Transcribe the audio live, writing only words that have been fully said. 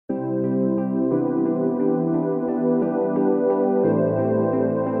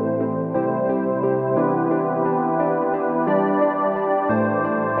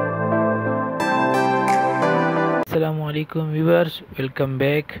Assalamu alaikum viewers, welcome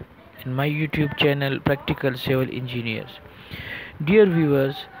back in my YouTube channel Practical Civil Engineers. Dear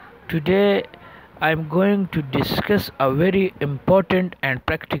viewers, today I am going to discuss a very important and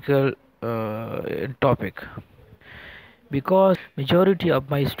practical topic, because majority of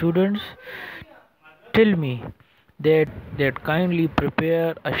my students tell me that kindly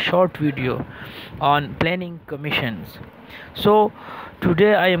prepare a short video on planning commissions. So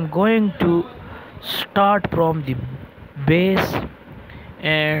today I am going to start from the base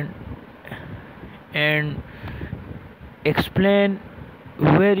and and explain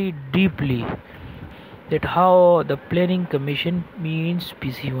very deeply that how the planning commission means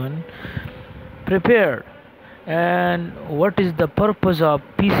PC-1 prepared, and what is the purpose of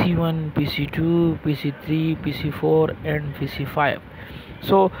PC-1, PC-2, PC-3, PC-4 and PC-5.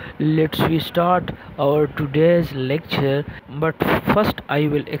 So let's we start our today's lecture, but first I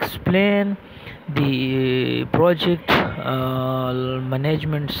will explain the project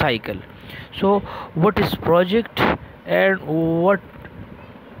management cycle. So what is project and what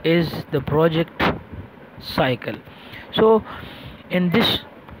is the project cycle? So in this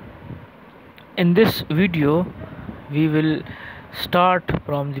video we will start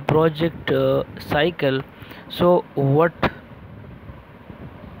from the project cycle. So what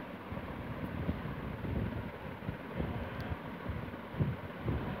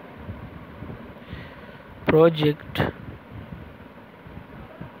project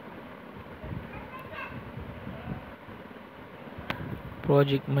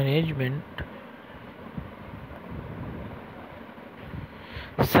management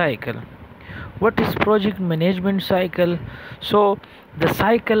cycle. What is project management cycle? So the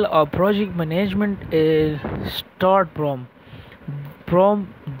cycle of project management is start from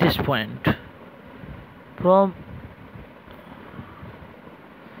this point. From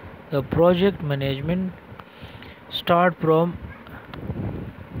the project management start from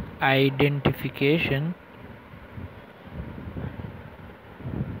identification,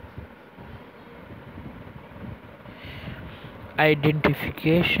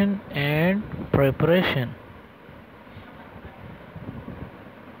 and preparation.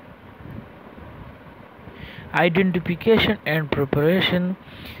 Identification and preparation.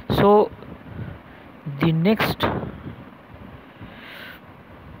 So the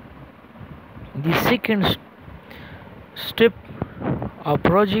second step of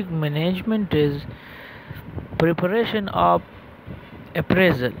project management is preparation of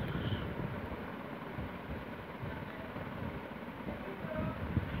appraisal.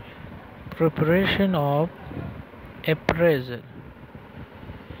 Preparation of appraisal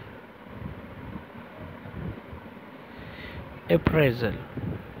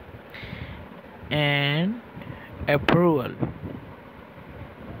and approval.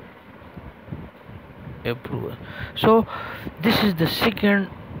 So this is the second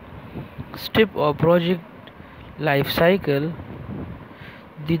step of project life cycle.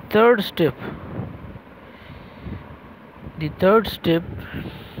 The third step,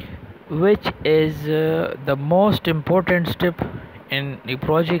 which is the most important step in the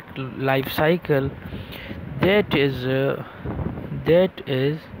project life cycle, that is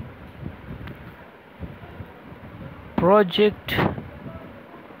project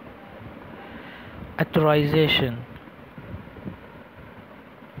authorization.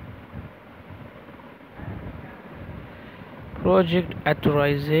 Project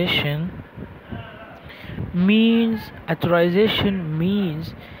authorization means activation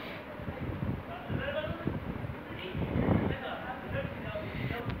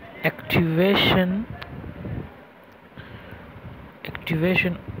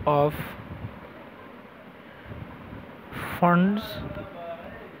of funds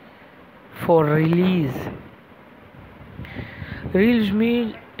for release. Release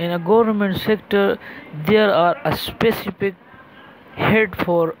means in a government sector there are a specific head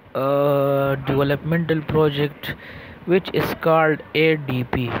for developmental project, which is called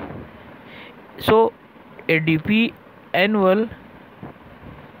ADP. So ADP, annual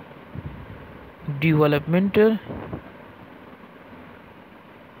developmental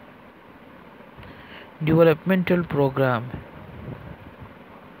program.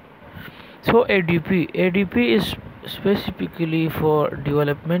 So ADP is specifically for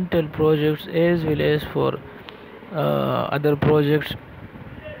developmental projects as well as for other projects.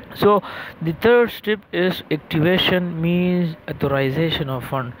 So the third step is activation, means authorization of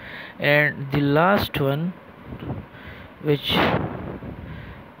fund, and the last one, which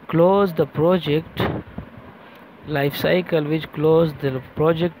close the project life cycle,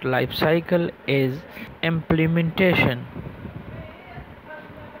 is implementation.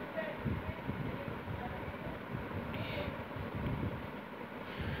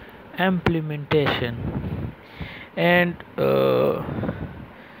 implementation. And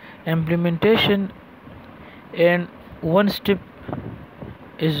implementation and one step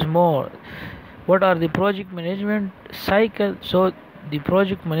is more. What are the project management cycle? So the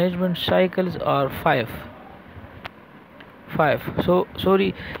project management cycles are five. So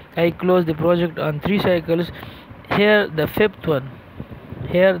sorry, I closed the project on 3 cycles. Here the fifth one,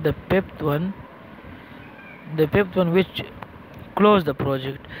 which close the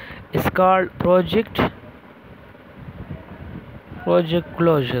project, is called project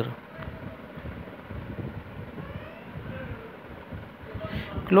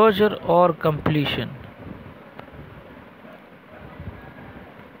closure or completion.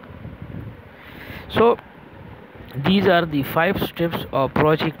 So these are the 5 steps of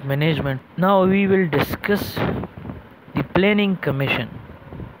project management. Now we will discuss the planning commission.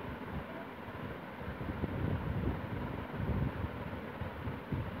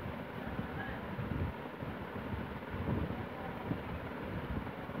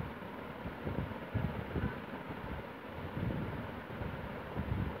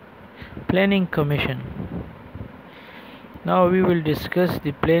 Now we will discuss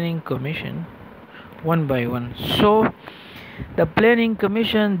the planning commission one by one. So the planning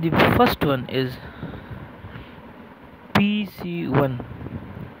commission, the first one is PC-1.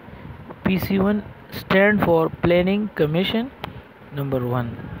 PC-1 stand for planning commission number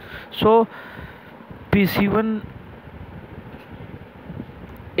 1. So PC-1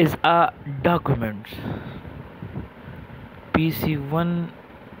 is a document. PC-1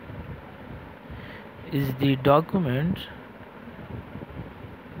 is the documents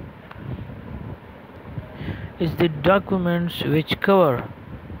which covers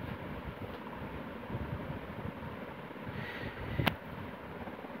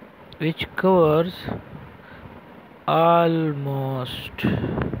almost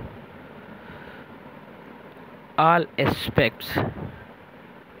all aspects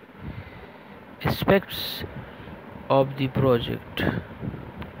of the project.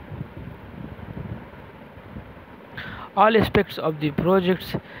 All aspects of the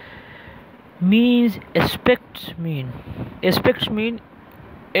projects means aspects mean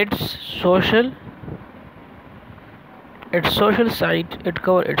its social side, it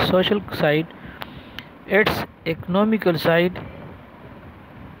cover its social side, its economical side,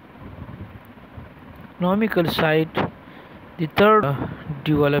 the third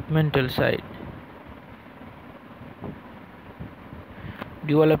developmental side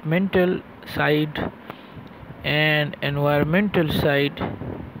and environmental side.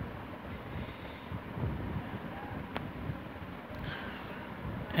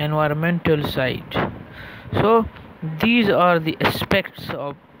 So these are the aspects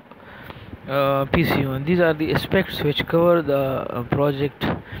of PC-1. These are the aspects which cover the project.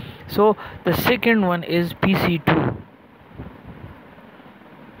 So the second one is PC-2.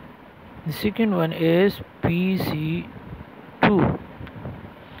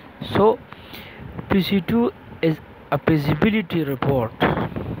 So PC-2 is a feasibility report.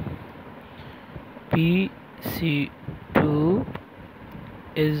 PC-2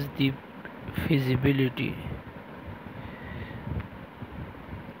 is the feasibility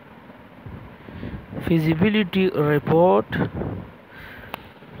report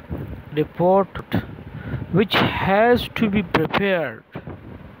which has to be prepared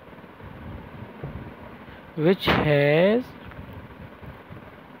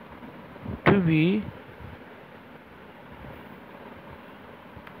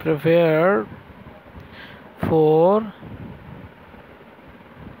for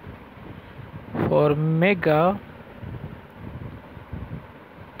mega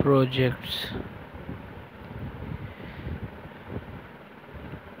projects.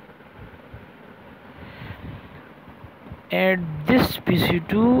 And this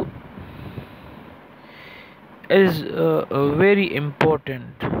PC-2 is very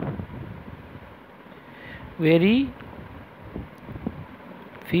important, which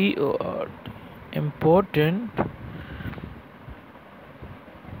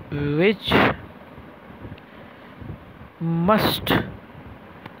must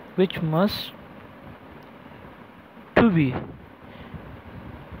to be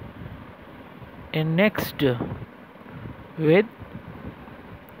annexed with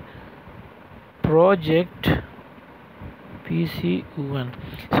project PC-1.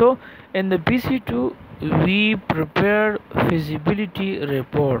 So in the PC-2 we prepare feasibility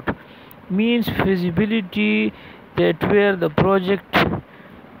report, means feasibility that where the project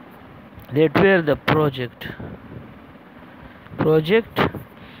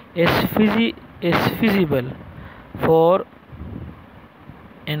is feasible for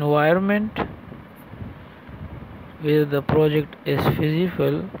environment where the project is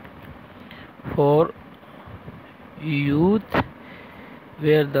feasible for youth,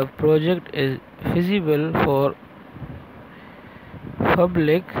 where the project is feasible for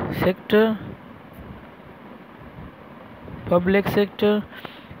public sector,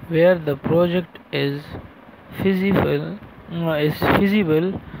 where the project is feasible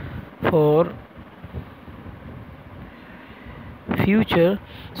for future.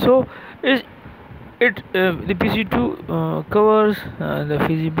 So is the PC2 covers the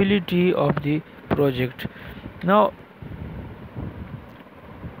feasibility of the project. Now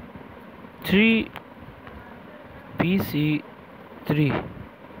 3 PC3.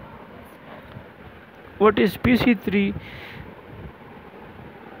 What is PC3?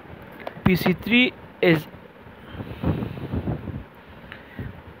 PC3 is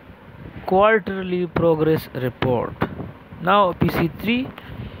quarterly progress report. Now PC3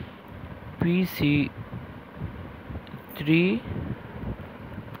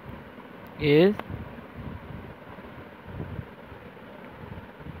 is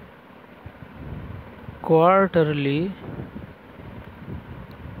quarterly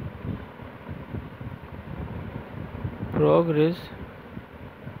progress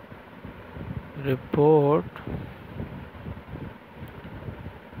report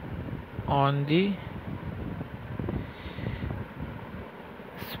on the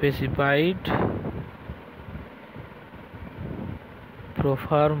specified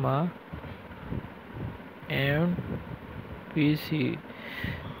proforma and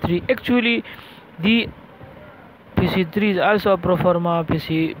PC3. Actually, the PC3 is also a proforma,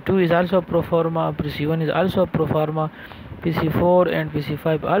 PC2 is also a proforma, PC1 is also a proforma, PC4 and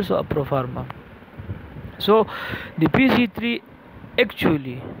PC5 also a proforma. So the PC3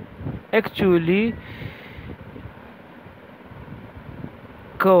 actually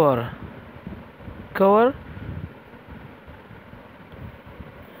cover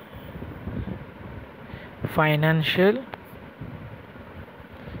financial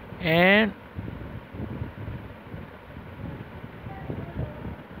and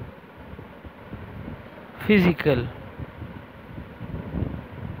physical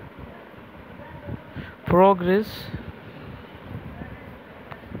progress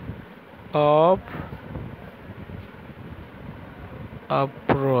of a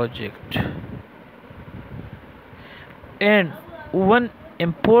project. And one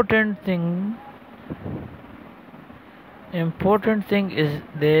important thing is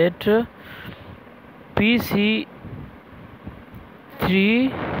that PC3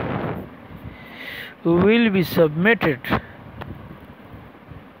 will be submitted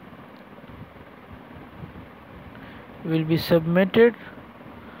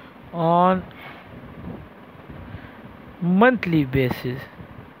on monthly basis.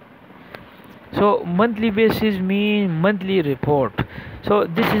 So monthly basis means monthly report. So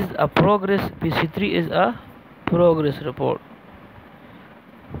this is a progress. PC3 is a progress report.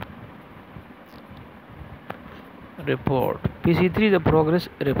 PC3 is a progress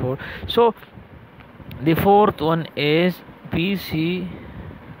report. So the fourth one is PC4.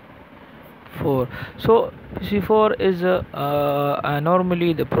 So PC4 is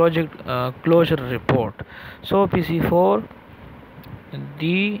normally the project closure report. So PC4,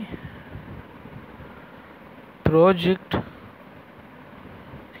 the project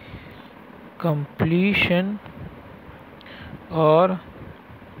completion or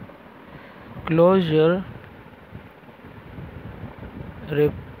closure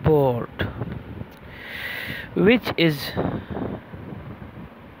report, which is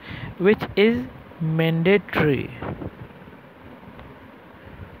mandatory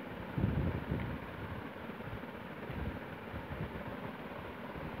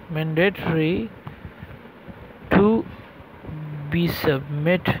to be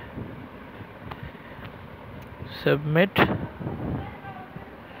submit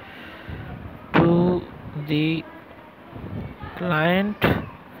to the client.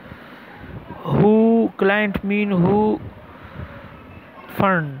 Who client mean who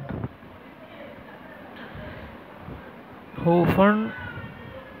fund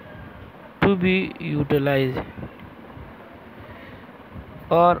to be utilized,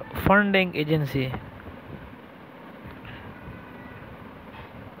 or funding agency.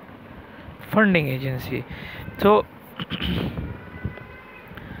 So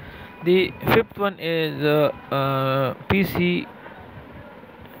the fifth one is PC5.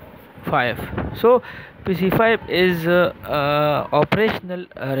 So PC5 is operational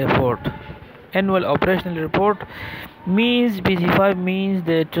report. Annual operational report means PC5 means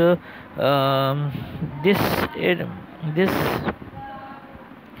that this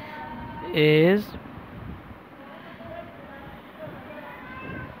is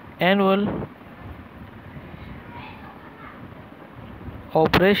annual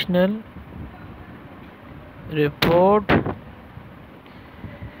operational report,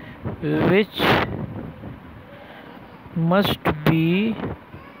 which must be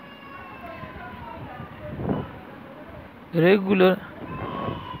regularly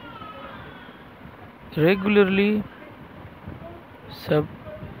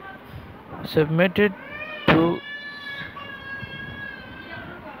submitted to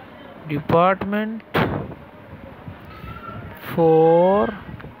department for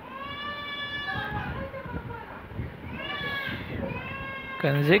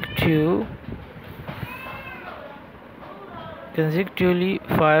consecutively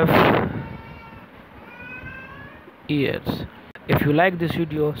 5 years. If you like this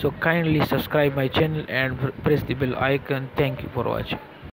video, so kindly subscribe my channel and press the bell icon. Thank you for watching.